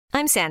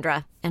I'm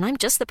Sandra, and I'm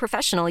just the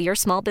professional your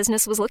small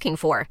business was looking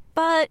for.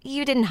 But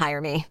you didn't hire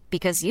me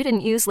because you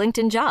didn't use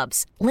LinkedIn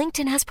Jobs.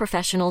 LinkedIn has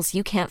professionals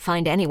you can't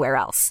find anywhere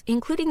else,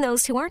 including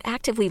those who aren't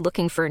actively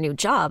looking for a new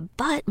job,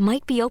 but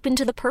might be open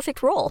to the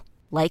perfect role,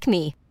 like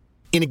me.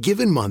 In a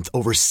given month,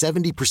 over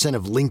 70%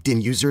 of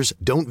LinkedIn users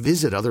don't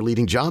visit other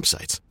leading job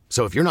sites.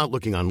 So if you're not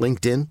looking on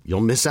LinkedIn,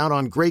 you'll miss out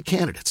on great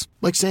candidates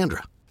like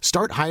Sandra.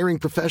 Start hiring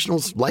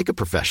professionals like a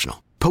professional.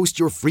 Post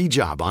your free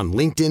job on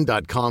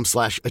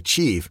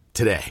linkedin.com/achieve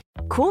today.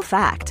 Cool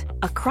fact,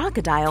 a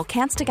crocodile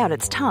can't stick out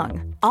its tongue.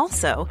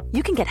 Also,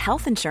 you can get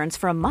health insurance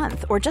for a month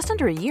or just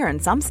under a year in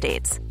some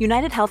states.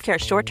 United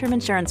Healthcare short-term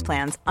insurance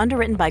plans,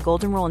 underwritten by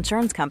Golden Rule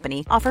Insurance Company,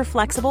 offer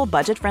flexible,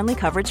 budget-friendly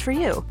coverage for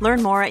you. Learn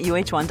more at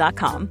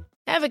uh1.com.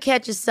 Ever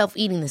catch yourself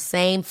eating the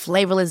same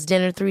flavorless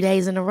dinner 3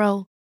 days in a row?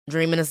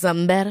 Dreaming of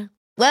something better?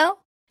 Well,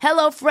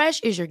 HelloFresh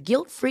is your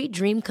guilt-free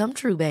dream come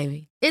true,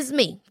 baby. It's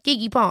me,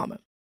 Keke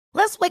Palmer.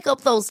 Let's wake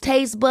up those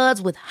taste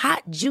buds with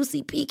hot,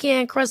 juicy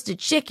pecan-crusted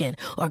chicken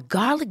or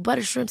garlic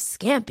butter shrimp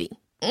scampi.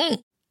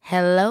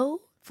 Hello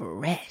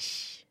Fresh.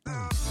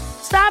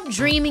 Stop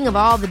dreaming of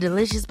all the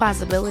delicious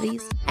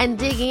possibilities and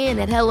dig in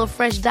at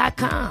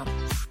HelloFresh.com.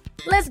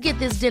 Let's get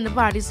this dinner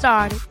party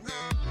started.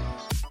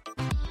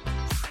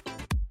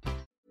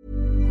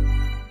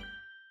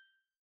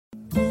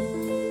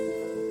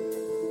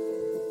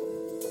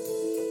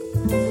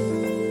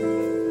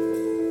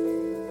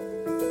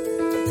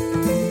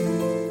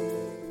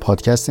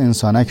 پادکست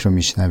انسانک رو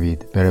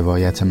میشنوید به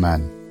روایت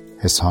من،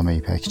 حسام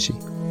ایپکچی.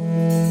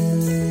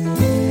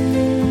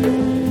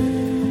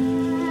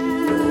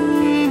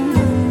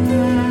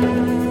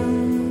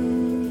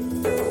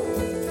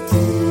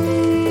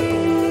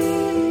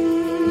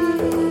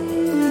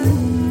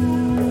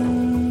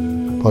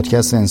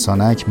 پادکست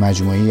انسانک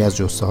مجموعی از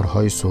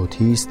جستارهای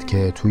صوتی است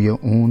که توی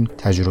اون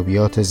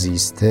تجربیات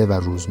زیسته و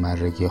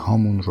روزمرگی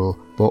هامون رو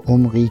با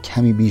عمقی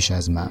کمی بیش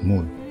از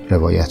معمول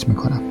روایت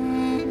میکنم.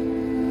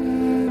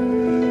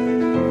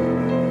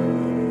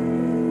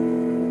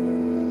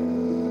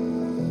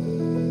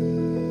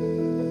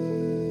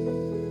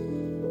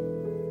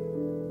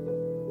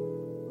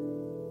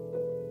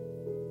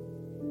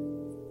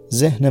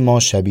 ذهن ما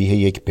شبیه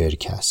یک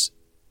برکه است.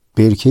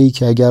 برکه‌ای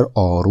که اگر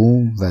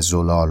آروم و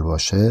زلال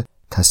باشه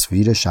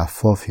تصویر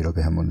شفافی رو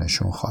بهمون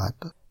نشون خواهد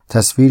داد.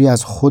 تصویری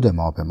از خود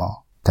ما به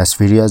ما،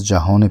 تصویری از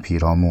جهان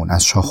پیرامون،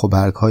 از شاخ و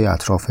برگ‌های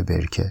اطراف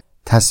برکه،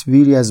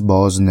 تصویری از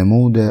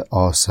بازنمود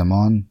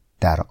آسمان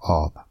در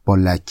آب با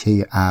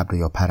لکه ابر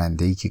یا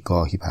پرنده‌ای که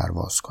گاهی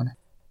پرواز کنه.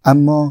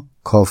 اما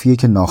کافیه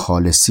که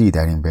ناخالصی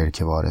در این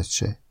برکه وارد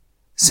شه،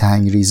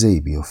 سنگریزه‌ای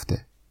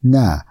بیفته،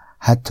 نه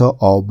حتی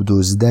آب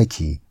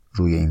دزدکی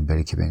روی این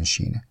برکه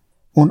بنشینه.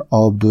 اون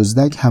آب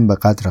دزدک هم به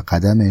قدر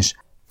قدمش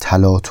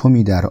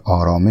تلاطمی در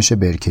آرامش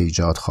برکه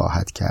ایجاد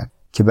خواهد کرد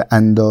که به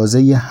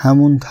اندازه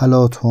همون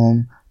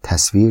تلاطم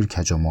تصویر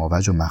کج و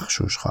ماوج و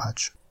مغشوش خواهد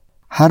شد.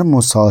 هر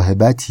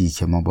مصاحبتی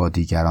که ما با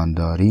دیگران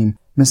داریم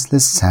مثل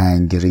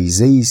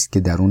سنگریزه‌ای است که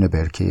درون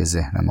برکه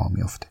ذهن ما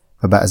میفته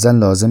و بعضا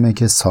لازمه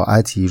که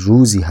ساعتی،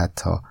 روزی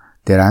حتی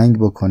درنگ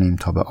بکنیم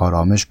تا به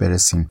آرامش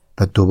برسیم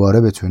و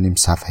دوباره بتونیم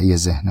صفحه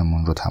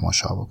ذهنمون رو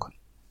تماشا بکنیم.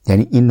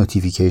 یعنی این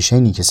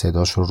نوتیفیکیشنی که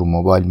صداش رو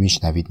موبایل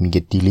میشنوید میگه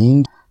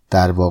دیلینگ،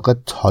 در واقع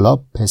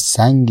تالاپ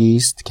سنگی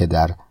است که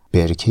در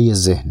برکه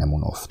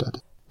ذهنمون افتاده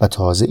و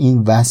تازه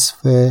این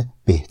وصف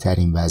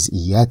بهترین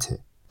وضعیته.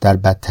 در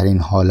بدترین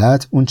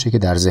حالت اون چه که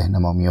در ذهن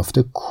ما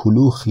میفته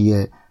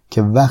کلوخیه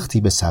که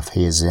وقتی به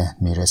صفحه ذهن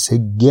میرسه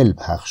گل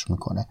پخش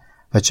میکنه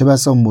و چه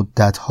بسا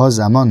مدتها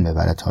زمان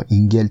ببره تا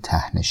این گل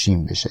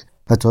تهنشین بشه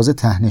و تازه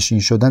تهنشین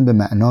شدن به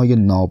معنای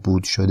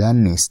نابود شدن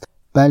نیست،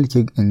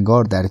 بلکه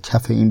انگار در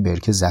کف این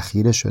برکه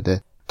ذخیره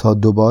شده تا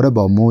دوباره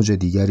با موج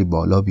دیگری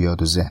بالا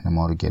بیاد و ذهن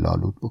ما رو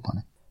گل‌آلود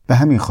بکنه. به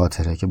همین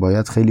خاطره که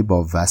باید خیلی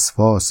با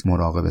وسواس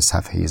مراقب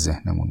صفحه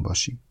ذهنمون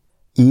باشیم.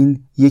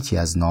 این یکی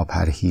از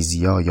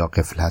ناپرهیزی‌ها یا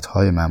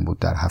غفلت‌های من بود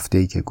در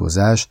هفته‌ای که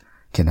گذشت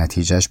که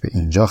نتیجهش به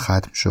اینجا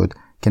ختم شد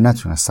که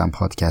نتونستم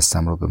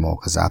پادکستم رو به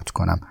موقع ضبط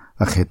کنم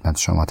و خدمت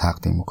شما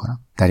تقدیم کنم.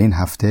 در این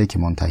هفته که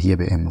منتهی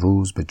به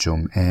امروز به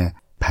جمعه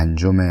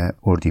 5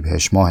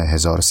 اردیبهشت ماه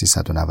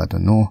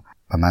 1399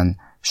 و من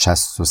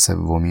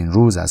 63مین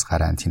روز از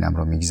قرنطینم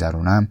رو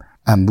میگذرونم،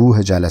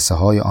 انبوه جلسه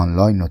های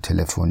آنلاین و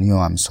تلفنی و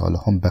امثال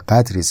هم به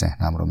قدری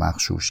ذهنم رو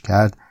مغشوش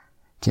کرد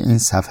که این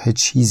صفحه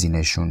چیزی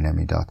نشون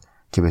نمیداد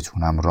که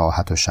بتونم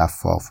راحت و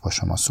شفاف با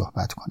شما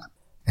صحبت کنم.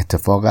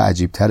 اتفاق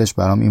عجیب ترش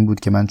برام این بود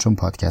که من چون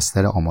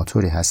پادکستر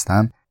آماتوری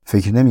هستم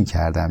فکر نمی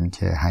کردم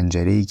که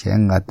حنجره‌ای که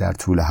انقدر در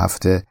طول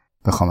هفته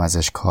بخوام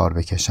ازش کار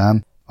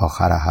بکشم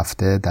آخر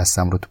هفته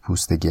دستم رو تو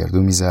پوست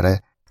گردو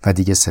میذاره و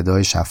دیگه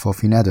صدای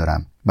شفافی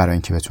ندارم برای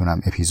اینکه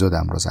بتونم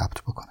اپیزودم رو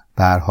ضبط بکنم.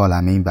 به هر حال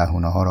همه این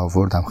بهونه‌ها رو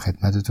آوردم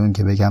خدمتتون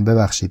که بگم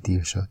ببخشید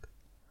دیر شد.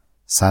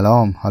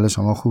 سلام، حال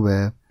شما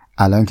خوبه؟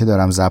 الان که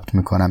دارم ضبط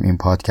میکنم این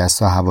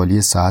پادکست ها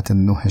حوالی ساعت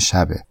 9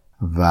 شبه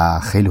و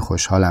خیلی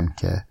خوشحالم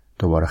که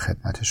دوباره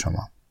خدمت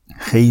شما.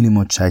 خیلی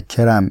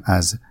متشکرم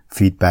از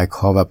فیدبک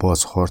ها و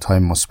بازخورد های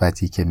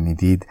مثبتی که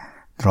میدید،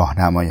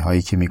 راهنمایی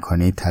هایی که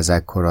میکنید،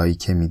 تذکرایی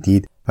که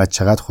میدید. و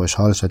چقدر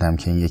خوشحال شدم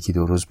که این 1-2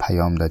 روز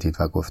پیام دادید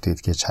و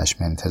گفتید که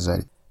چشم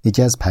انتظاری.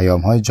 یکی از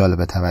پیام‌های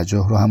جالب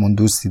توجه رو همون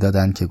دوستی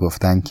دادن که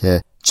گفتن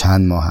که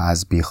چند ماه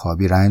از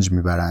بیخوابی رنج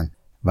میبرن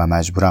و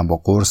مجبورن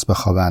با قرص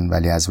بخوابن،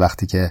 ولی از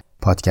وقتی که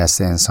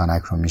پادکست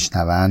انسانک رو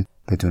میشنون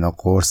بدون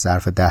قرص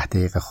ظرف 10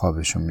 دقیقه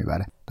خوابشون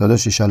میبره.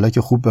 داداش ایشالله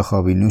که خوب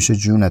بخوابی، نوش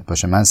جونت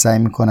باشه. من سعی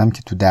میکنم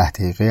که تو 10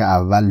 دقیقه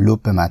اول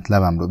لب به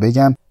مطلبم رو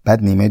بگم،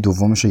 بعد نیمه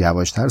دومش رو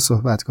یواشتر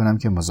صحبت کنم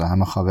که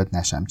مزاحم خوابت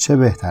نشم. چه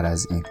بهتر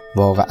از این؟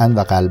 واقعا و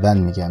قلبا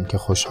میگم که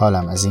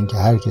خوشحالم از این که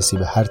هر کسی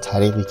به هر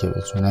طریقی که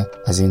بتونه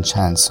از این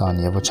چند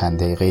ثانیه و چند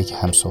دقیقه‌ای که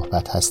هم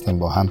صحبت هستیم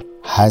با هم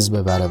حظ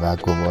ببره و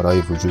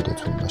گوارای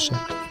وجودتون باشه.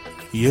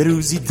 یه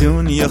روزی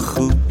دنیا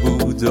خوب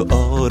بود و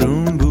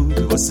آروم بود،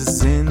 واسه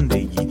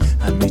زندگی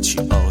همه چی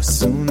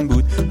آسون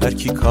بود، هر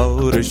کی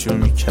کارشو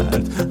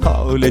میکرد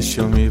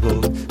حالشو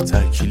میبود،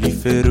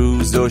 تکلیف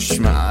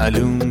روزش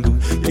معلوم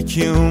بود.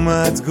 یکی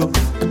اومد گفت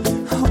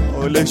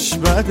حالش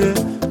بده،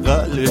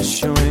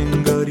 قلشو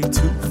انگاری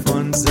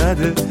توفان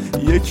زده،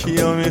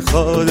 یکی ها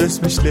میخواد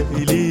اسمش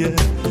لیلیه،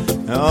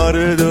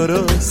 آره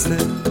درسته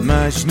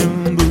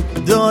مجنون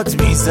بود،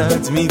 داد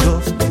میزد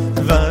میگفت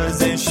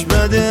وزش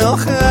بده،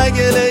 آخه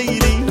اگه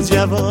لیلی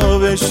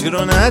جوابش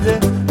رو نده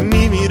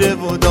میمیره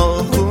و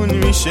داغون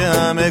میشه.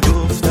 همه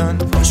گفتن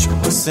باشه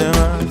واسه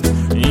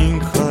مرد این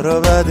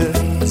کارا بده،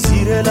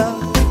 زیر لب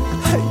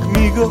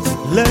هی میگفت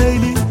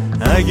لیلی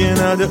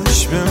اگه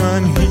نداشت به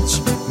من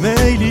هیچ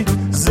میلی،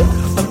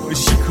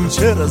 ظرفش کو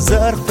چرا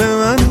ظرف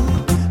من،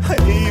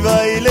 هی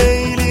وای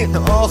لیلی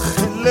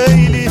آخه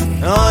لیلی،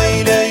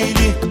 آی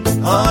لیلی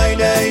آی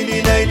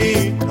لیلی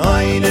لیلی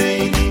آی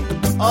لیلی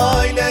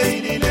آی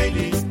لیلی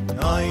لیلی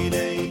آی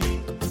لیلی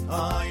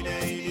آی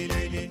لیلی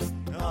لیلی.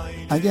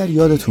 اگر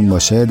یادتون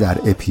باشه در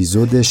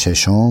اپیزود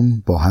 6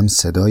 با هم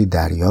صدای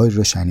دریای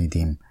رو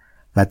شنیدیم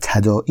و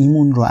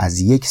تداعیمون رو از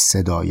یک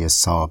صدای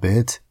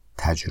ثابت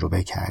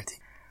تجربه کردیم.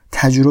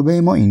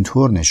 تجربه ما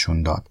اینطور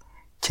نشون داد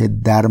که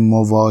در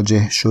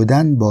مواجه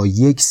شدن با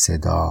یک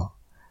صدا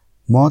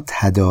ما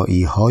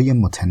تداعی‌های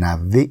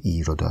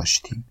متنوعی رو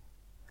داشتیم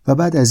و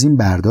بعد از این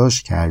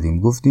برداشت کردیم،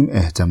 گفتیم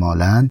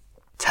احتمالاً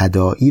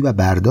تداعی و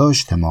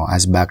برداشت ما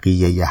از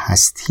بقیه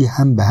هستی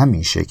هم به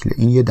همین شکل،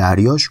 این یه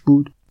دریاش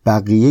بود،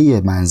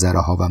 بقیه منظره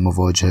ها و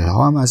مواجهه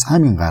ها هم از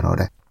همین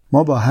قراره.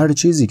 ما با هر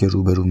چیزی که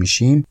روبرو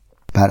میشیم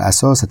بر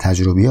اساس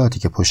تجربیاتی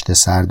که پشت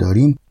سر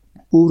داریم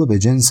او رو به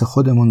جنس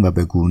خودمون و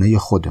به گونه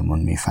خودمون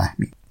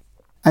میفهمیم.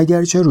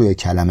 اگرچه روی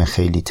کلمه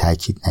خیلی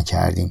تاکید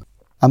نکردیم،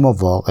 اما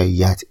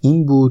واقعیت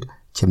این بود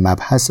که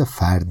مبحث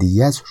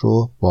فردیت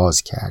رو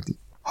باز کردیم.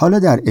 حالا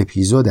در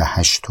اپیزود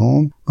 8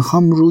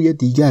 میخوام روی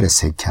دیگر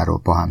سکه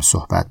رو با هم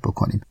صحبت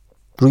بکنیم.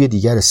 روی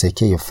دیگر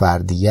سکه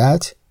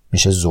فردیت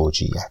میشه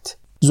زوجیت.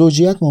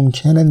 زوجیت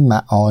ممکنه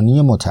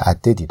معانی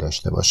متعددی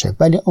داشته باشه،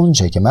 ولی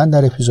اونچه که من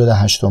در اپیزود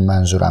 8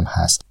 منظورم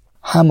هست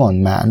همان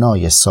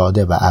معنای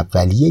ساده و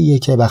اولیه‌ایه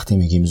که وقتی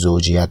میگیم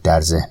زوجیت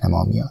در ذهن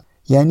ما میاد،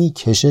 یعنی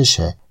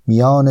کشش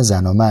میان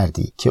زن و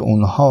مردی که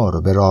اونها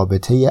رو به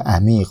رابطه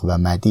عمیق و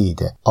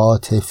مدید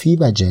عاطفی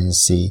و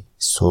جنسی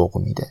سوق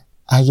میده.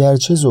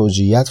 اگرچه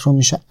زوجیت رو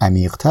میشه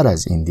عمیق‌تر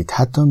از این دید،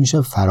 حتی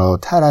میشه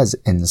فراتر از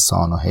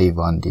انسان و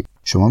حیوان دید.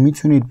 شما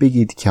میتونید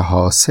بگید که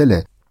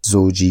حاصل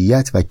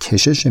زوجیت و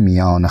کشش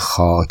میان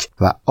خاک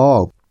و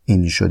آب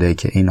این شده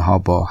که اینها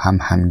با هم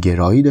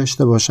همگرایی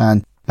داشته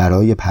باشند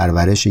برای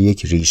پرورش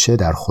یک ریشه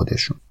در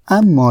خودشون.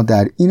 اما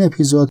در این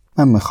اپیزود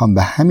من میخوام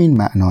به همین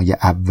معنای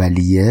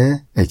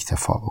اولیه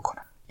اکتفا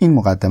بکنم. این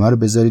مقدمه رو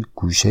بذارید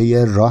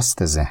گوشه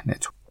راست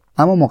ذهنتون،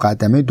 اما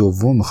مقدمه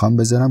دوم میخوام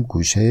بذارم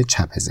گوشه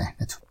چپ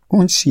ذهنتون.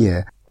 اون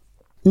چیه؟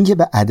 اینکه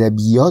به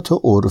ادبیات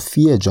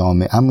عرفی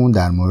جامعه‌مون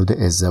در مورد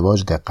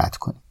ازدواج دقت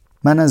کنیم.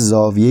 من از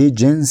زاویه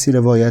جنسی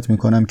روایت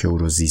میکنم که او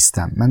رو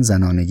زیستم، من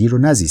زنانگی رو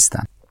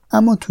نزیستم.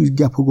 اما توی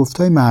گپ و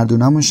گفتای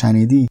مردونمون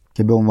شنیدی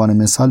که به عنوان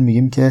مثال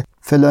میگیم که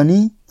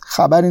فلانی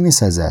خبری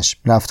نیست ازش،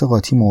 رفته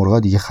قاطی مرغا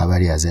دیگه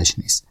خبری ازش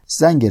نیست.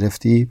 زن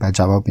گرفتی؟ بعد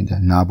جواب میده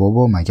نه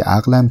بابا مگه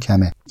عقلم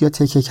کمه. یا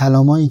تکه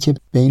کلامایی که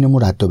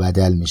بینمون رد و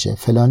بدل میشه،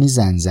 فلانی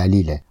زن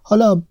ذلیله.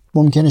 حالا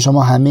ممکنه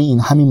شما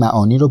همین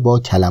معانی رو با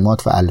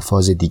کلمات و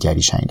الفاظ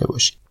دیگری شنیده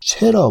باشید.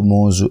 چرا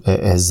موضوع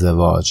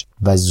ازدواج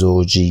و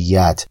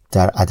زوجیت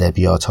در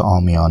ادبیات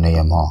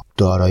عامیانه ما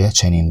دارای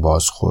چنین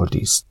بازخوردی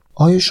است؟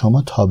 آیا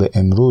شما تا به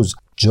امروز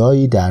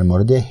جایی در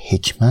مورد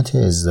حکمت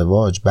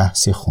ازدواج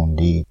بحثی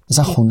خوندید؟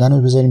 مثلا خوندن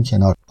رو بذاریم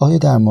کنار، آیا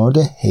در مورد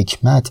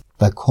حکمت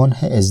و کنه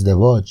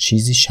ازدواج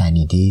چیزی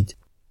شنیدید؟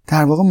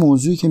 در واقع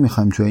موضوعی که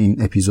میخوایم تو این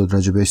اپیزود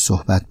راجع بهش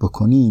صحبت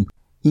بکنیم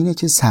اینه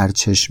که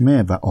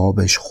سرچشمه و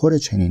آبشخور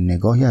چنین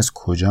نگاهی از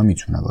کجا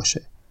میتونه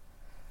باشه.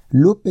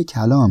 لب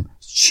کلام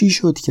چی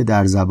شد که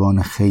در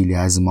زبان خیلی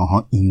از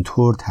ماها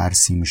اینطور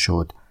ترسیم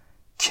شد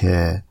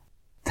که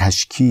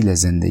تشکیل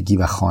زندگی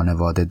و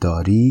خانواده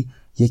داری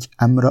یک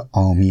امر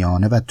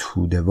عامیانه و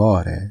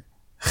توده‌واره.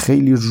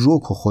 خیلی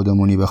رک و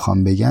خودمونی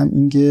بخوام بگم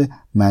اینکه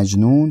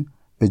مجنون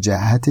به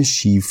جهت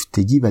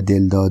شیفتگی و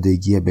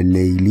دلدادگی به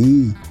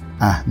لیلی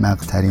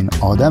احمق ترین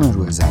آدم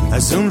روی زمین.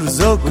 از اون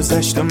روزا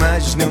گذشت و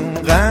مجنون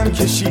غم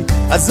کشید،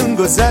 از اون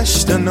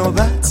گذشت و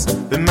نوبت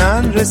به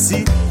من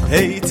رسید،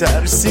 هی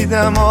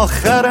ترسیدم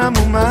آخرم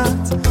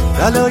اومد،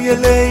 بلای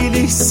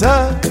لیلی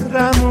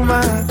سرم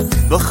اومد.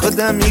 با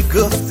خودم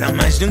میگفتم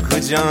مجنون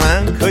کجا،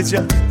 من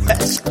کجا،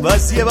 عشق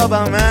بازی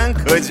بابا من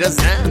کجا،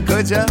 زن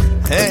کجا.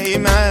 هی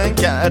من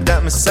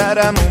کردم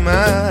سرم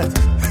اومد،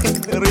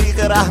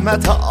 ریق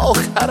رحمت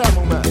آخرم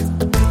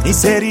اومد. این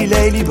سری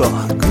لیلی با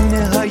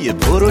گونه های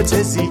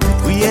پروتزی،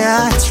 بوی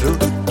عطر و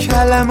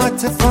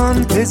کلمات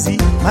فانتزی.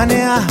 من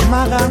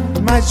احمقم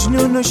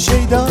مجنون و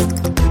شیدا،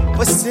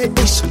 واسه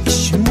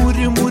عشقش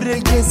مور مور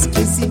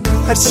گزگزی.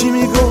 هرچی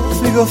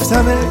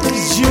میگفتم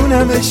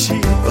جونم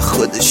بشی، با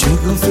خودش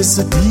میگفت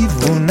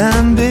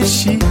دیوونم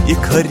بشی. یه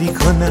کاری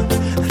کنم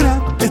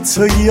رب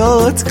تو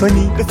یاد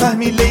کنی،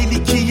 بفهمی لیلی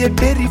کیه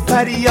بری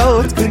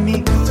فریاد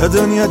کنی. تا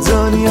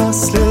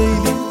دنیاست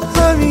لیلی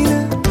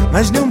همینه،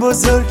 مجنون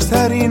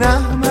بزرگترین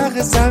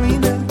احمق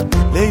زمینه.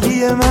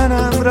 لیلی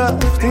منم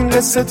رفت این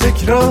قصه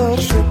تکرار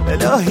شد،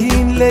 الهی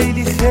این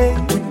لیلی خیر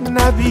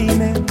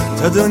نبینه.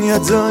 تا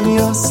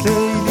دنیاست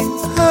لیلی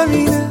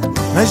همینه،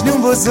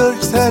 مجنون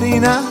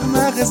بزرگترین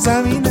احمق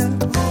زمینه.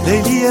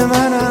 لیلی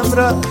منم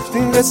رفت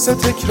این قصه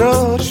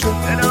تکرار شد،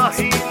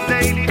 الهی این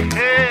لیلی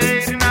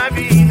خیر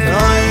نبینه.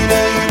 آی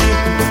لیلی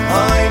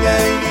آی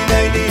لیلی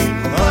لیلی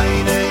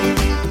آی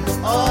لیلی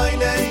آی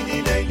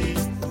لیلی لیلی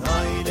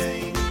آی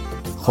لیلی.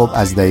 خب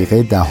از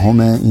دقیقه 10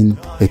 این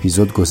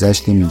اپیزود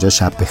گذشتیم. اینجا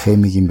شب بخیر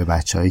میگیم به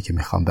بچه‌هایی که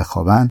میخوان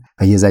بخوابن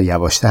و یه ذره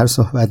یواشتر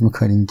صحبت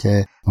میکنیم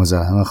که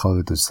مزاحم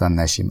خواب دوستان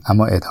نشیم.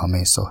 اما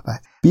ادامه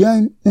صحبت،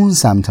 بیایم اون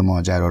سمت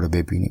ماجرا رو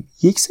ببینیم.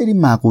 یک سری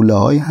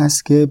مقوله‌هایی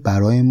هست که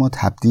برای ما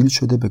تبدیل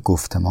شده به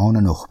گفتمان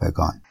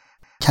نخبگان.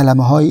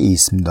 کلمه‌های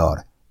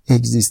اسمدار،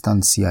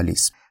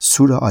 اگزیستانسیالیسم،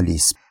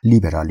 سورئالیسم،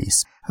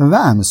 لیبرالیسم و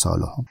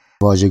امثالهم.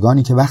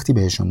 واژگانی که وقتی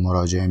بهشون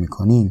مراجعه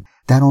میکنیم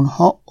در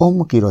اونها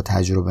عمقی رو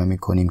تجربه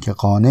میکنیم که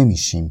قانع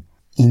میشیم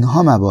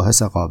اینها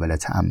مباحث قابل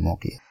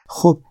تعمقیه.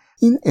 خب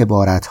این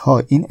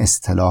عبارتها، این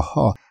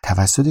اصطلاحها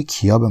توسط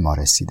کیا به ما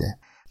رسیده؟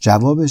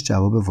 جوابش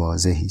جواب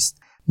واضحی است.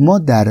 ما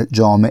در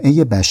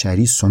جامعه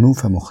بشری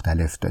صنوف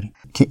مختلف داریم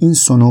که این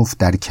صنوف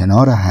در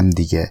کنار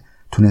همدیگه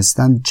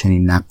تونستن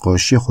چنین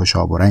نقاشی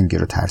خوشاب و رنگی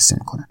رو ترسیم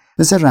کنن،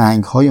 مثل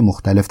رنگ‌های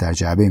مختلف در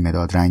جعبه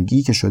مداد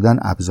رنگی که شدن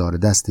ابزار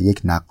دست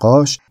یک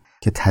نقاش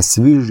که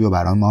تصویر رو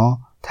برای ما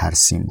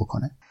ترسیم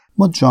بکنه.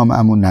 ما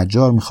جامعه‌مون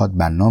نجار میخواد،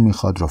 بنا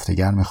میخواد،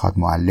 رفتگر میخواد،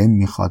 معلم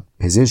میخواد،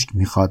 پزشک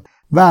میخواد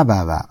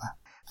و.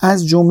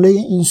 از جمله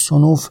این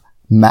صنوف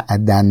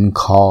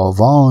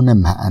معدنکاوان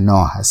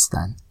معنا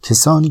هستند،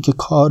 کسانی که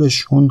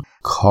کارشون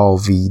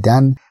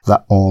کاویدن و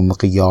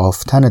عمق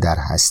یافتن در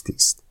هستی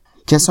است،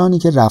 کسانی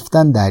که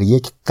رفتن در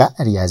یک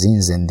قعری از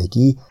این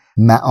زندگی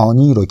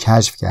معانی رو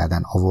کشف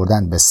کردن،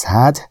 آوردن به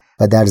سطح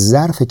و در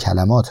ظرف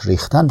کلمات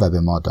ریختن و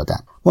به ما دادن.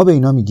 ما به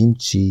اینا میگیم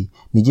چی؟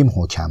 میگیم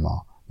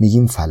حکما،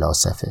 میگیم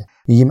فلاسفه،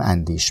 میگیم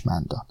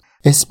اندیشمندان.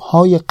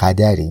 اسمهای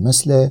قدری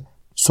مثل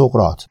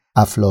سقراط،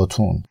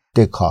 افلاطون،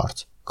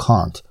 دکارت،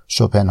 کانت،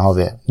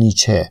 شوپنهاور،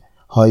 نیچه،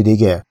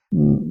 هایدگر،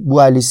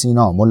 بوعلی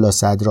سینا، ملا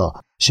صدرا،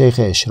 شیخ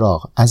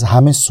اشراق از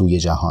همه سوی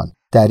جهان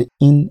در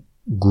این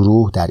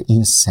گروه، در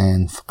این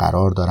صنف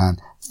قرار دارن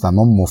و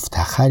ما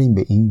مفتخریم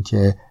به این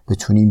که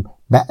بتونیم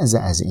بعض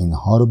از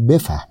اینها رو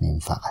بفهمیم.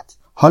 فقط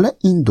حالا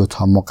این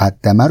دوتا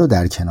مقدمه رو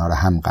در کنار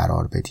هم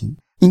قرار بدیم.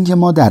 این که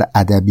ما در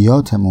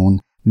ادبیاتمون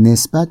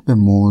نسبت به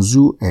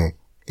موضوع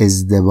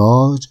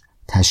ازدواج،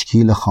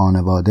 تشکیل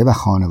خانواده و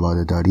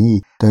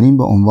خانواده‌داری داریم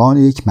به عنوان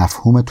یک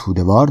مفهوم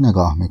توده‌وار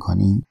نگاه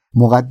میکنیم.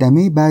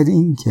 مقدمه بعد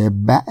این که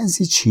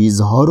بعضی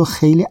چیزها رو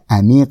خیلی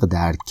عمیق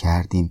درک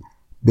کردیم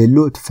به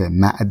لطف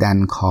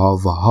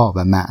معدنکاوها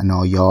و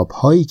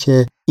معنایاب‌هایی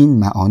که این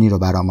معانی رو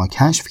برای ما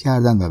کشف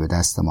کردن و به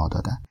دست ما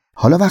دادن.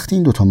 حالا وقتی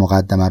این دوتا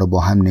مقدمه رو با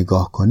هم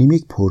نگاه کنیم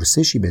یک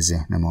پرسشی به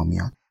ذهن ما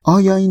میاد.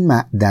 آیا این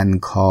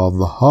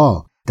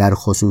معدنکاوها در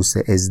خصوص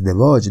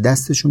ازدواج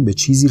دستشون به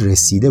چیزی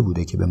رسیده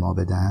بوده که به ما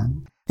بدن؟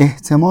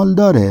 احتمال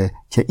داره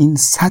که این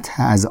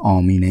سطح از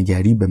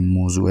عامی‌نگری به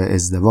موضوع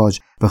ازدواج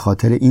به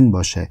خاطر این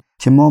باشه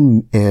که ما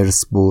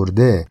ارث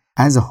برده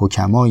از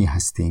حکمایی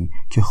هستیم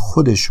که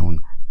خودشون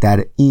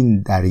در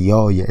این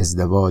دریای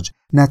ازدواج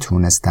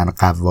نتونستن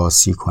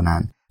قواسی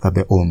کنن و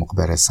به عمق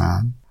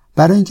برسن.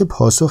 برای اینکه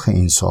پاسخ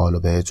این سوالو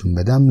بهتون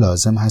بدم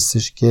لازم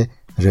هستش که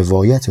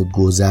روایت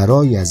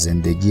گذرایی از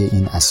زندگی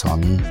این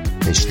اسامی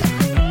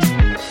بشنوید.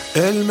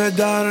 علم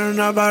در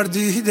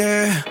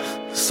نوردیده،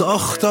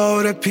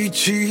 ساختار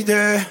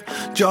پیچیده،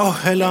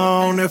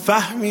 جاهلان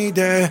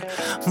فهمیده،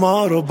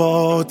 ما رو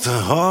با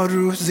ها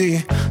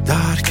روزی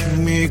درک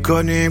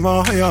میکنیم.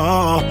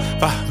 آیا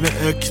فهم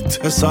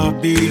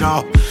اکتسابی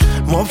را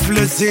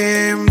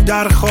مفلسیم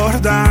در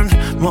خوردن،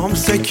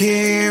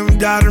 ممسکیم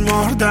در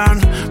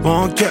مردن،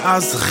 ما که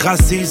از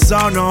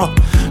خسیسان و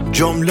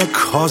جمله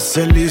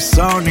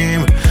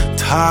کاسلیسانیم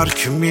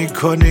ترک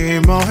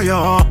میکنیم.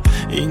 آیا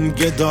این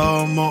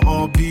گدام و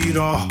آبی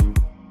را؟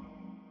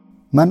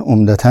 من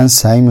عمدتاً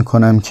سعی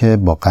میکنم که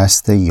با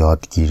قصد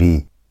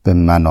یادگیری به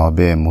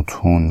منابع،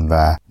 متون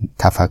و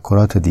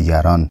تفکرات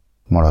دیگران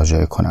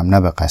مراجعه کنم، نه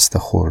به قصد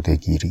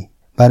خرده‌گیری.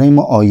 برای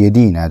ما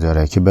عایدی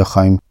نداره که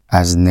بخوایم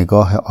از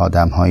نگاه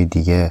آدم‌های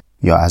دیگه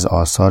یا از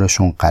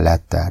آثارشون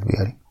غلط در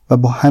بیاریم و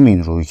با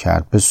همین روی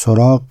کرد به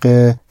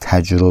سراغ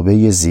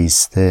تجربه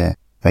زیسته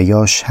و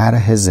یا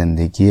شرح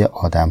زندگی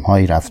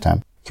آدم‌هایی رفتم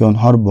که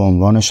اونها رو به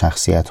عنوان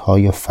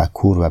شخصیت‌های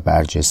فکور و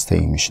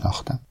برجسته‌ای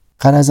میشناختم.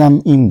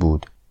 غرضم این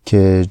بود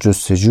که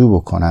جستجو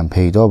بکنم،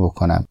 پیدا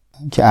بکنم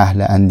که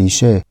اهل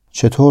اندیشه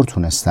چطور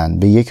تونستن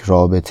به یک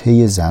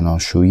رابطه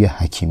زناشویی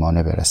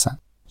حکیمانه برسن،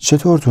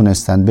 چطور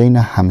تونستن بین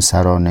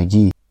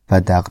همسرانگی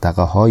و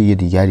دغدغه‌های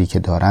دیگری که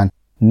دارن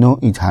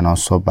نوعی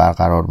تناسب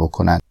برقرار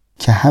بکنن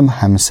که هم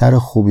همسر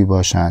خوبی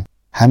باشن،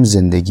 هم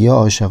زندگی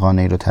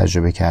عاشقانه‌ای رو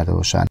تجربه کرده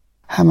باشن،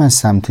 هم از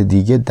سمت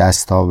دیگه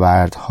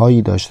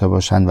دستاوردهایی داشته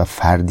باشن و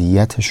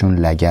فردیتشون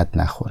لگد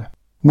نخوره.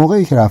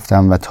 موقعی که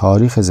رفتم و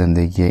تاریخ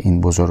زندگی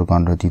این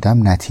بزرگان رو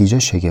دیدم نتیجه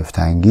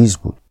شگفت‌انگیز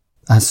بود.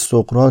 از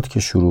سقراط که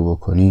شروع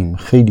بکنیم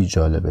خیلی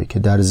جالبه که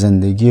در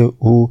زندگی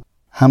او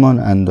همان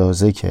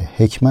اندازه که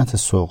حکمت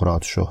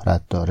سقراط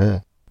شهرت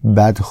داره،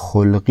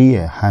 بدخلقی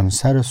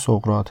همسر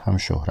سقراط هم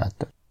شهرت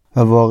داره. و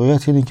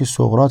واقعیت اینه که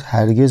سقراط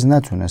هرگز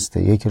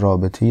نتونسته یک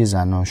رابطه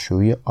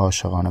زناشویی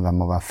عاشقانه و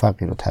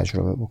موفقی رو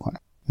تجربه بکنه.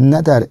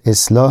 نه در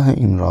اصلاح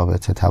این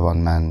رابطه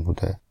توانمند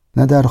بوده،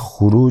 نه در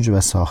خروج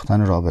و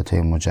ساختن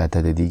رابطه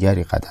مجدد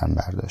دیگری قدم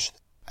برداشته.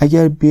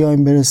 اگر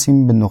بیایم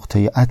برسیم به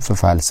نقطه عطف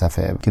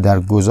فلسفه که در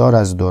گذار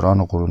از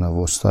دوران قرون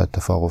وسطا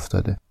اتفاق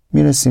افتاده،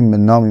 میرسیم به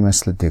نامی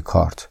مثل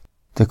دکارت.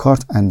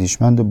 دکارت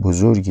اندیشمند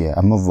بزرگیه،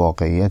 اما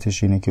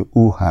واقعیتش اینه که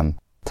او هم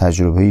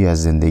تجربه‌ای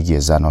از زندگی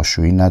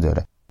زناشویی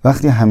نداره.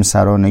 وقتی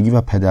همسرانگی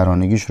و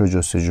پدرانگیش رو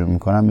جستجو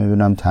میکنم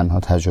میبینم تنها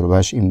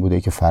تجربهش این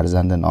بوده که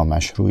فرزند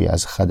نامشروعی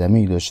از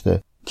خدمه‌ای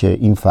داشته که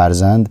این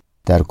فرزند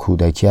در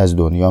کودکی از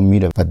دنیا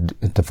میره و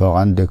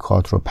اتفاقا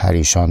دکارت رو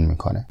پریشان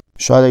میکنه.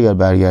 شاید اگر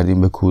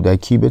برگردیم به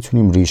کودکی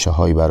بتونیم ریشه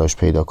هایی براش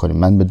پیدا کنیم.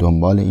 من به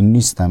دنبال این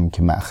نیستم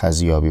که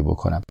مأخذ یابی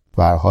بکنم.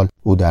 به هر حال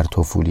او در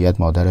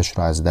طفولیت مادرش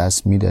رو از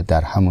دست میده،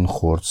 در همون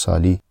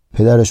خردسالی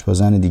پدرش با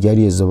زن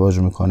دیگری ازدواج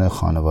میکنه،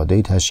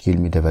 خانواده‌ای تشکیل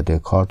میده و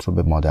دکارت رو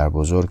به مادر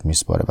بزرگ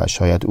میسپاره و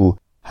شاید او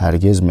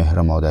هرگز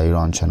مهر مادری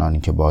را آنچنانی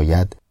که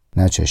باید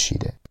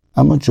نچشیده.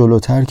 اما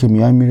جلوتر که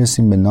میایم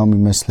میرسیم به نامی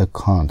مثل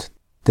کانت.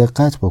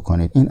 دقت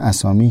بکنید این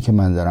اسامی که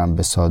من دارم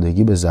به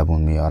سادگی به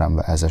زبون میارم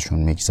و ازشون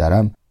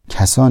میگذرم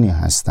کسانی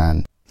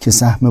هستند که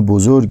سهم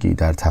بزرگی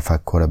در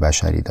تفکر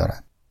بشری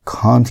دارند.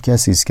 کانت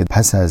کسی است که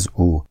پس از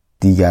او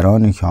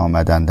دیگرانی که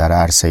آمدن در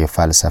عرصه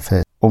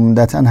فلسفه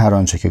عمدتاً هر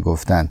آنچه که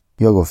گفتن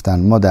یا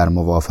گفتن ما در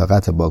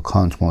موافقت با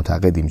کانت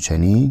معتقدیم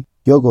چنین،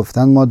 یا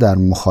گفتن ما در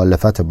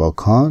مخالفت با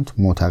کانت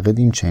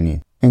معتقدیم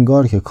چنین.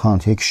 انگار که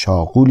کانت یک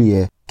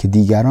شاغولیه که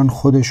دیگران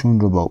خودشون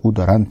رو با او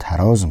دارن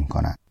تراز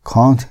میکنن.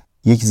 کانت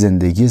یک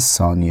زندگی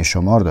ثانیه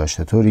شمار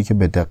داشته، طوری که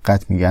به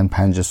دقت میگن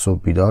 5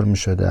 صبح بیدار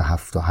میشده،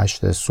 7 تا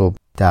 8 صبح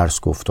درس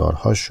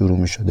گفتارها شروع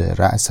میشده،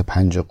 رأس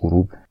 5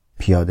 غروب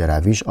پیاده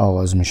رویش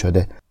آغاز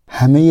میشده.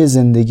 همه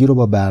زندگی رو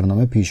با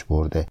برنامه پیش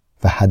برده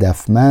و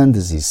هدفمند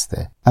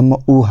زیسته، اما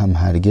او هم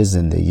هرگز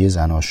زندگی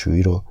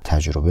زناشویی رو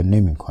تجربه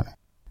نمیکنه.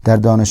 در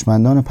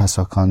دانشمندان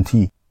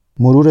پساکانتی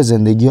مرور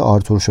زندگی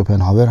آرتور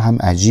شوپنهاور هم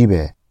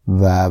عجیبه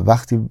و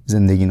وقتی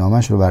زندگی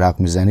نامش رو ورق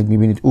میزنید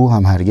میبینید او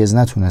هم هرگز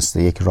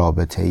نتونسته یک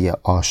رابطه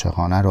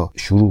عاشقانه رو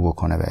شروع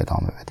بکنه و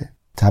ادامه بده.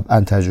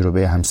 طبعا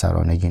تجربه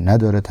همسرانگی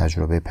نداره،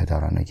 تجربه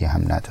پدرانگی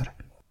هم نداره.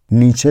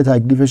 نیچه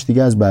تکلیفش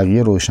دیگه از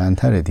بقیه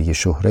روشن‌تره دیگه،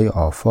 شهره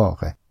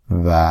آفاقه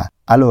و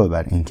علاوه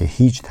بر این که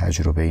هیچ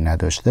تجربه‌ای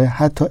نداشته،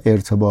 حتی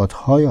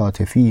ارتباط‌های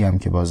عاطفی هم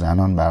که با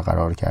زنان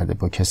برقرار کرده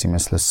با کسی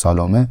مثل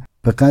سالومه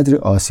به قدری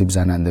آسیب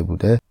زننده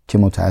بوده که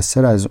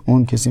متأثر از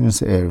اون کسی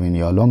مثل اروین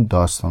یالوم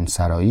داستان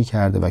سرایی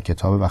کرده و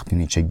کتاب وقتی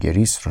نیچه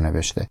گریست رو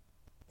نوشته.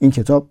 این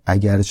کتاب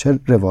اگرچه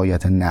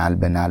روایت نعل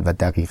به نعل و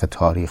دقیق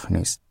تاریخ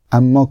نیست،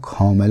 اما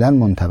کاملا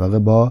منطبق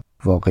با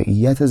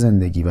واقعیت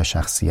زندگی و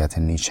شخصیت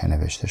نیچه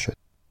نوشته شد.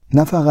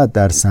 نه فقط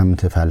در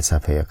سمت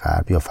فلسفه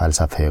غرب یا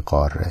فلسفه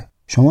قاره.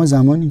 شما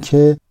زمانی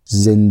که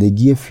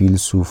زندگی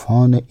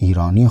فیلسوفان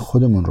ایرانی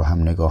خودمون رو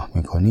هم نگاه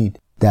میکنید،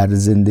 در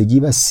زندگی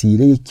و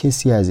سیره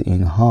کسی از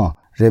اینها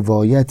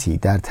روایتی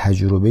در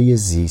تجربه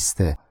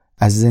زیسته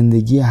از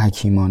زندگی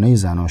حکیمانه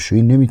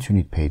زناشویی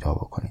نمیتونید پیدا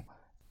بکنید.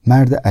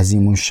 مرد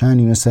عظیم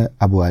الشأنی مثل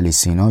ابو علی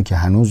سینا که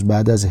هنوز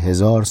بعد از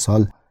 1000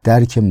 سال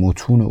درک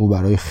متون او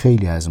برای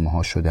خیلی از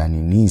ماها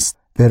شدنی نیست،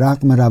 به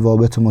رغم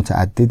روابط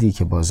متعددی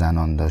که با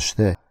زنان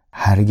داشته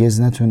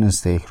هرگز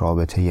نتونسته یک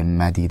رابطه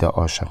مدید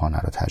عاشقانه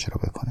رو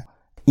تجربه کنه.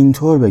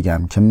 اینطور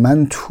بگم که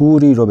من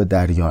توری رو به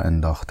دریا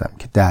انداختم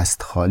که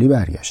دست خالی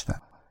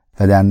برگشتم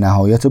و در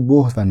نهایت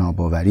بهت و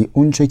ناباوری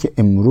اونچه که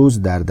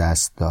امروز در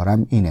دست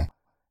دارم اینه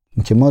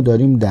که ما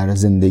داریم در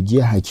زندگی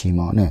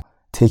حکیمانه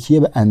تکیه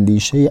به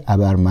اندیشه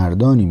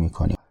ابرمردانی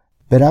میکنیم.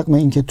 به رغم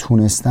اینکه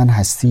تونستن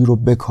هستی رو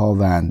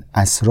بکاوند،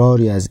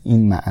 اسراری از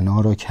این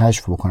معنا رو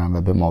کشف بکنن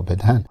و به ما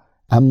بدن،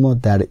 اما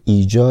در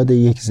ایجاد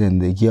یک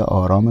زندگی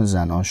آرام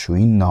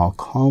زناشویی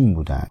ناکام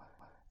بودن.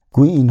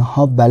 گویی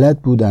اینها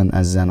بلد بودن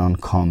از زنان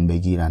کام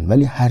بگیرن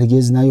ولی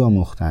هرگز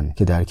نیاموختن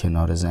که در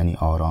کنار زنی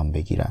آرام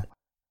بگیرن.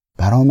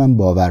 برا من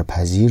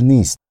باورپذیر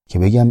نیست که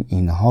بگم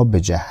اینها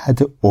به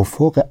جهت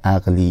افق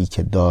عقلی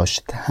که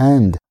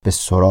داشتند به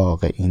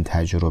سراغ این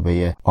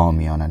تجربه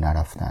عامیانه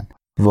نرفتن.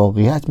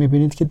 واقعیت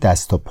میبینید که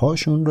دست و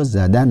پاشون رو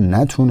زدن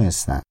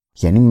نتونستن.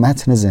 یعنی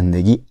متن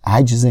زندگی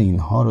عجز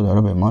اینها رو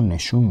داره به ما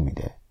نشون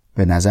میده.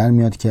 به نظر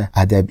میاد که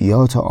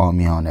ادبیات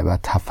عامیانه و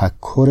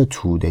تفکر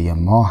توده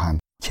ما هم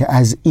که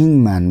از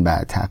این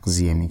منبع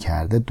تغذیه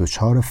میکرده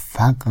دچار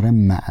فقر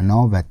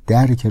معنا و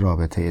درک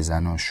رابطه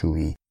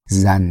زناشویی،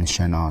 زن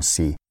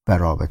شناسی و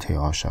رابطه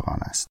عاشقان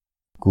است.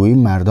 گویی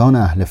مردان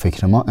اهل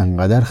فکر ما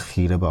انقدر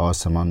خیره به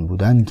آسمان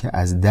بودن که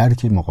از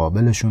درک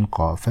مقابلشون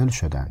غافل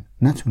شدن،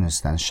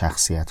 نتونستن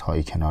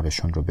شخصیت‌های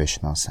کنارشون رو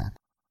بشناسن.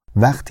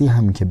 وقتی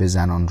هم که به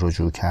زنان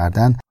رجوع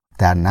کردن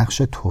در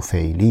نقش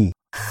طفیلی،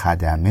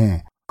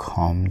 خدمه،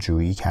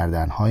 کامجویی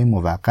کردن‌های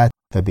موقت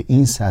و به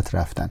این سطح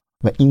رفتن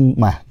و این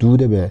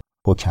محدود به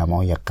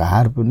حکمای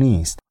غرب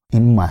نیست،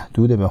 این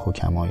محدود به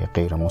حکمای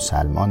غیر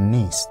مسلمان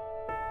نیست.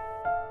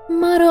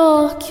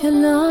 مرا که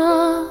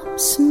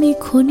لمس می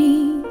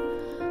کنی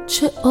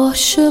چه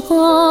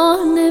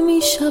عاشقانه می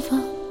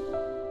شوم،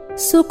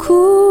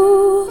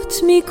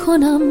 سکوت می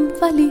کنم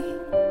ولی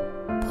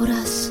پر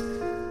از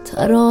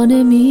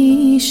ترانه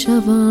می شوم.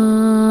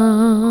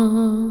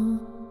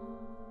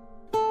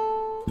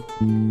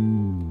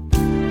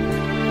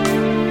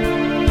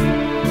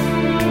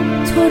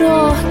 تو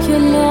را که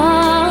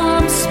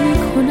لمس می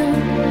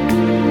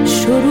کنم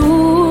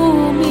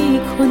شروع می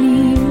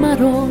کنی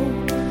مرا،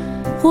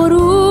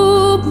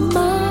 غروب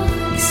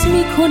مکس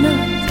می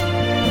کند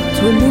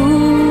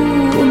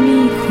طلوع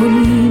می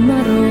کنی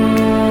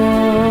مرا.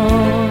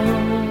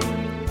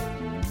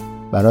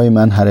 برای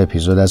من هر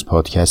اپیزود از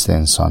پادکست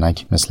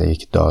انسانک مثل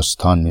یک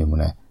داستان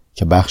میمونه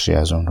که بخشی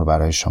از اون رو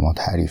برای شما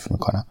تعریف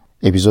میکنم.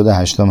 اپیزود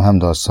 8 هم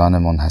داستان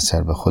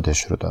منحصر به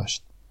خودش رو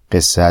داشت.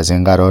 قصه از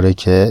این قراره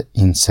که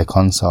این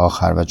سکانس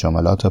آخر و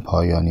جملات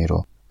پایانی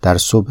رو در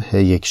صبح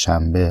یک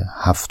شنبه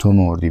 7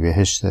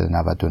 اردیبهشت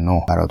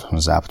 99 براتون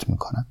ضبط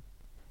میکنم.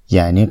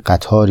 یعنی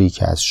قطاری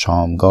که از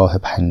شامگاه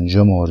 5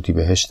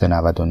 اردیبهشت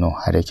 99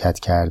 حرکت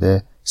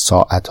کرده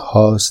ساعت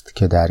هاست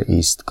که در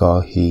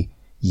ایستگاهی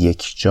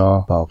یک جا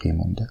باقی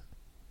مونده.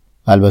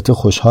 البته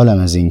خوشحالم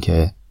از این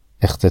که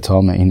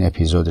اختتام این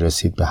اپیزود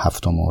رسید به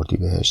 7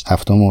 اردیبهشت.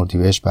 7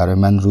 اردیبهشت برای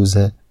من روز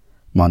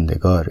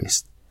ماندگاری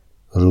است.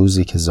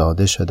 روزی که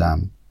زاده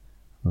شدم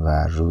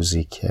و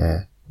روزی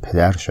که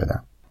پدر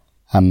شدم.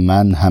 هم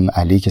من هم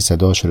علی که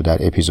صداش رو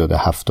در اپیزود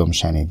 7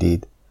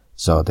 شنیدید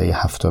زاده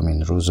 7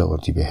 روز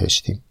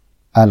اردیبهشتیم.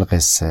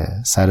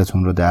 القصه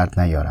سرتون رو درد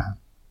نیارم.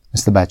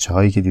 مثل بچه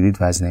هایی که دیدید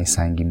وزنه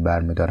سنگین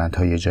برمیدارن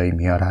تا یه جایی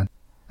میارن،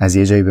 از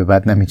یه جایی به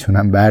بعد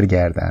نمیتونن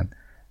برگردن،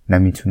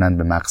 نمیتونن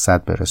به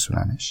مقصد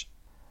برسوننش.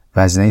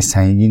 وزنه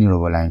سنگینی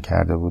رو بلند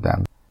کرده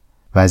بودم،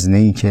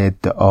 وزنه‌ای که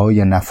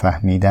ادعای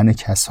نفهمیدن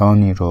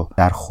کسانی رو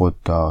در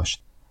خود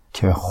داشت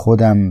که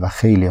خودم و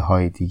خیلی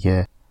های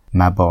دیگه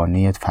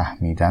مبانی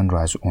فهمیدن رو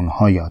از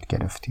اونها یاد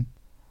گرفتیم.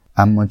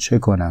 اما چه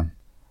کنم؟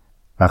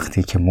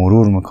 وقتی که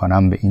مرور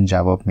میکنم به این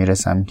جواب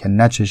میرسم که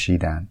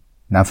نچشیدن،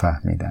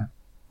 نفهمیدن.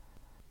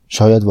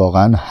 شاید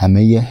واقعا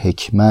همه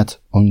حکمت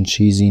اون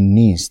چیزی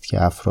نیست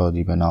که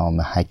افرادی به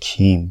نام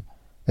حکیم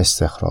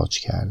استخراج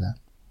کردن.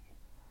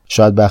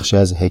 شاید بخشی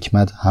از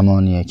حکمت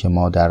همانیه که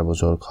مادر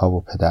بزرگ‌ها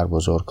و پدر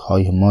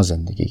بزرگ‌های ما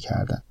زندگی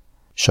کردن.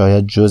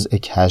 شاید جزء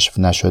کشف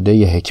نشده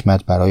ی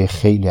حکمت برای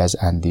خیلی از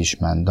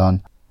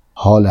اندیشمندان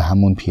حال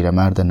همون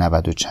پیرمرد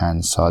 90 و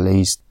چند ساله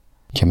است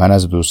که من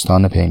از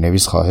دوستان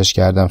پینویس خواهش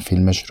کردم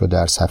فیلمش رو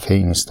در صفحه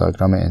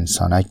اینستاگرام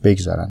انسانک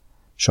بگذارن.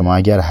 شما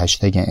اگر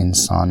هشتگ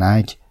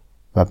انسانک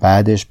و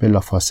بعدش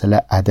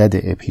بلافاصله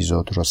عدد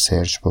اپیزود رو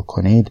سرچ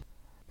بکنید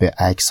به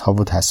عکس ها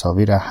و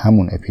تصاویر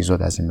همون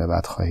اپیزود از این به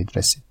بعد خواهید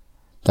رسید.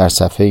 در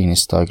صفحه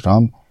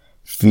اینستاگرام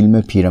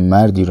فیلم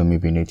پیرمردی رو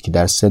میبینید که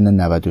در سن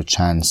 90 و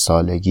چند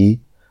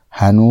سالگی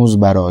هنوز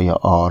برای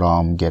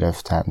آرام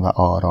گرفتن و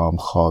آرام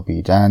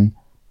خوابیدن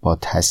با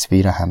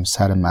تصویر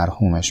همسر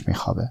مرحومش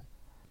میخوابه.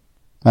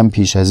 من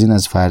پیش از این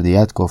از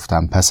فردیت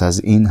گفتم، پس از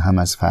این هم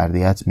از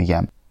فردیت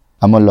میگم،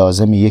 اما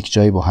لازم یک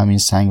جایی با همین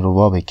سنگ رو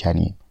وا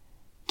بکنیم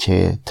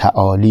که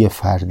تعالی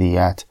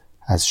فردیت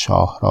از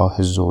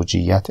شاهراه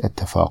زوجیت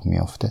اتفاق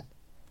میفته.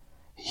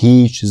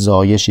 هیچ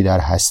زایشی در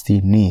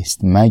هستی نیست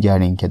مگر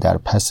اینکه در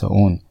پس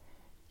اون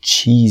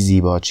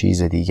چیزی با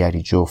چیز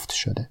دیگری جفت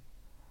شده.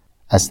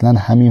 اصلا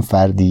همین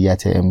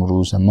فردیت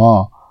امروز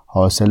ما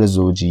حاصل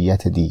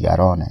زوجیت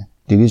دیگرانه.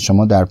 دیدید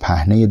شما در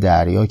پهنه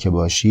دریا که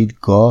باشید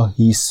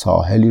گاهی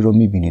ساحلی رو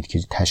میبینید که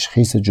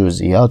تشخیص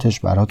جزئیاتش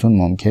براتون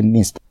ممکن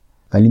نیست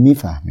ولی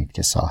میفهمید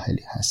که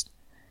ساحلی هست.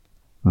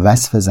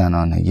 وصف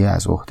زنانگی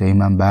از عهده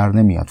من بر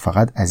نمیاد،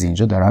 فقط از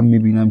اینجا دارم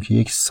میبینم که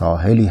یک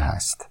ساحلی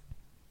هست.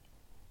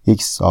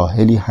 یک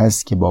ساحلی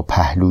هست که با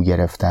پهلو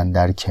گرفتن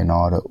در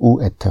کنار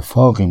او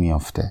اتفاقی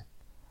میافته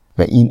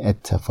و این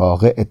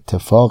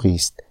اتفاقی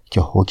است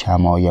که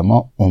حکمای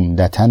ما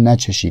عمدتاً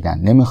نچشیدن.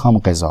 نمیخوام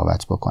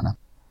قضاوت بکنم،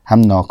 هم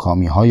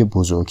ناکامی های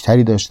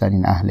بزرگتری داشتن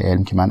این اهل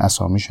علم که من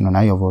اسامیشون رو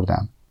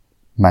نیاوردم.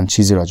 من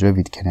چیزی راجع به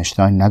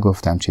ویتکنشتاین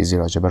نگفتم، چیزی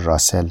راجع به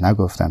راسل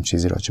نگفتم،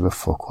 چیزی راجع به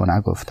فوکو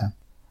نگفتم.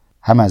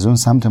 هم از اون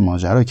سمت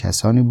ماجرا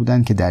کسانی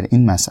بودند که در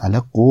این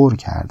مسئله غور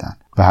کردند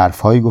و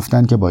حرفهایی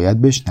گفتند که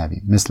باید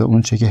بشنویم، مثل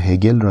اون چه که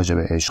هگل راجع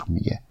به عشق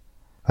میگه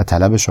و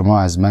طلب شما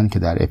از من که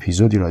در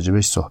اپیزودی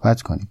راجبش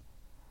صحبت کنیم،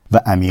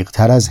 و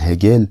عمیق‌تر از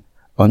هگل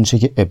آنچه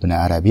که ابن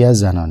عربی از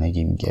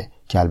زنانگی میگه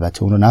که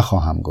البته اون رو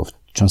نخواهم گفت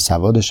چون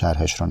سواد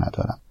شرحش رو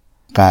ندارم.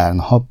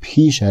 قرنها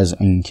پیش از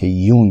اینکه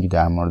یونگ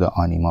در مورد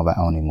آنیما و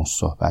آنیموس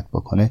صحبت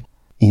بکنه،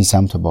 این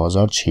سمت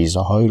بازار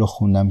چیزهایی رو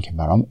خوندم که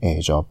برام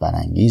اعجاب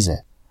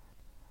برانگیزه.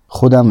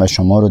 خودم و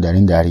شما رو در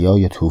این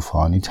دریای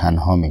طوفانی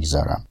تنها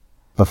میگذارم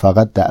و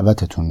فقط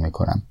دعوتتون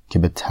میکنم که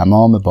به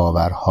تمام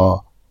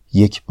باورها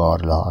یک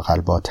بار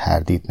لااقل با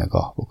تردید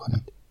نگاه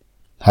بکنید.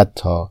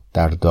 حتی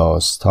در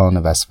داستان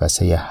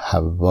وسوسه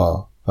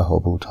حوا و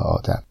هبوط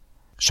آدم،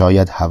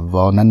 شاید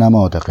حوا نه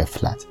نماد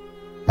غفلت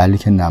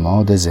بلکه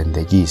نماد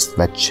زندگی است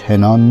و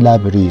چنان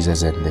لبریز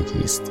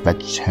زندگی است و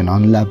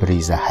چنان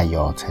لبریز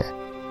حیاته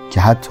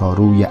که حتی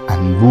روی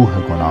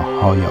انبوه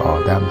گناههای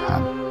آدم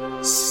هم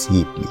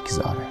سیب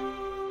میگذاره.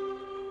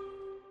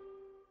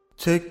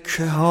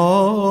 تکه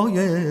های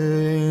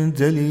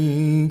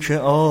دلی که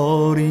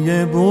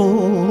آریه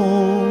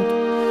بود،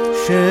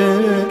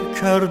 شعر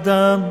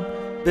کردم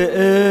به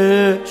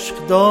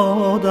عشق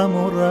دادم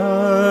و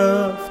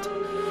رفت،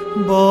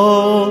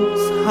 باز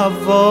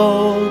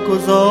هوا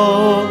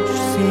گذاشت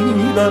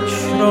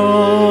سیبش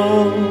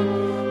را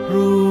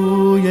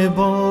روی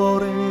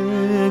بار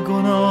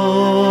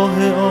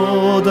گناه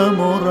آدم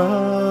و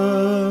رفت.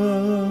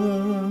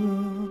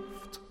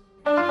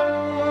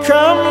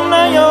 کم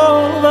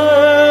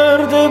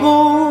نیاورده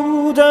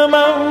بودم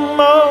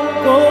اما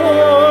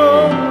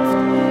گفت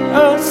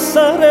از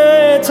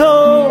سر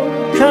تو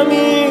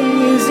کمی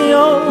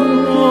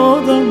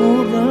زیادم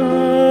و رفت.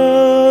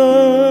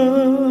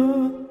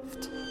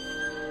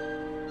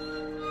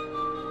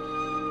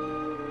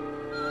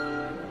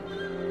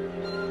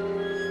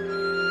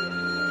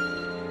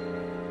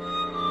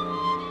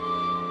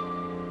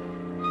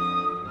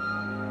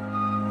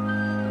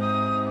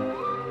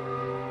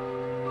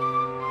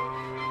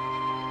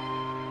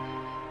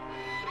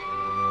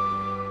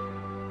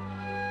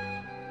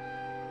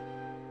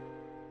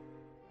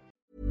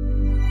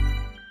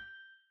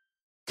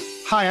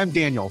 Hi, I'm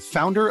Daniel,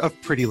 founder of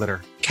Pretty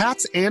Litter.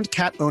 Cats and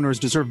cat owners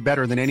deserve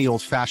better than any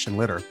old-fashioned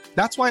litter.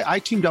 That's why I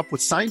teamed up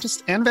with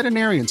scientists and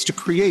veterinarians to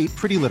create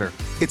Pretty Litter.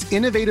 Its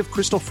innovative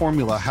crystal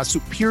formula has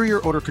superior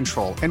odor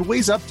control and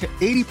weighs up to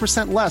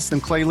 80% less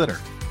than clay litter.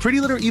 Pretty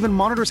Litter even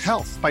monitors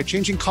health by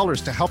changing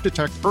colors to help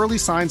detect early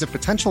signs of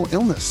potential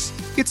illness.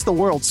 It's the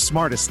world's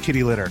smartest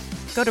kitty litter.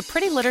 Go to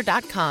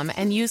prettylitter.com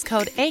and use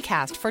code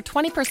ACAST for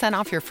 20%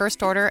 off your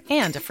first order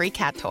and a free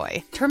cat toy.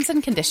 Terms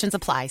and conditions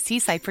apply. See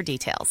site for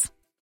details.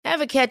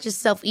 Ever catch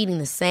yourself eating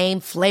the same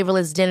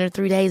flavorless dinner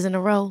 3 days in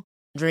a row?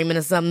 Dreaming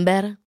of something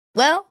better?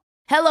 Well,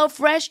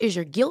 HelloFresh is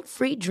your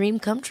guilt-free dream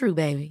come true,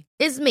 baby.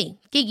 It's me,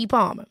 Keke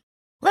Palmer.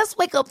 Let's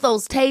wake up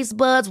those taste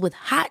buds with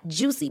hot,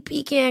 juicy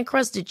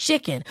pecan-crusted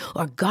chicken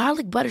or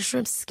garlic butter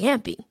shrimp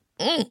scampi.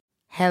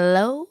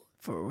 Hello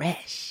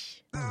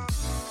Fresh.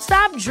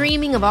 Stop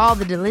dreaming of all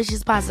the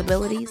delicious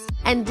possibilities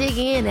and dig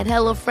in at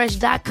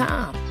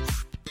HelloFresh.com.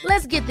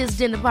 Let's get this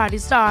dinner party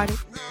started.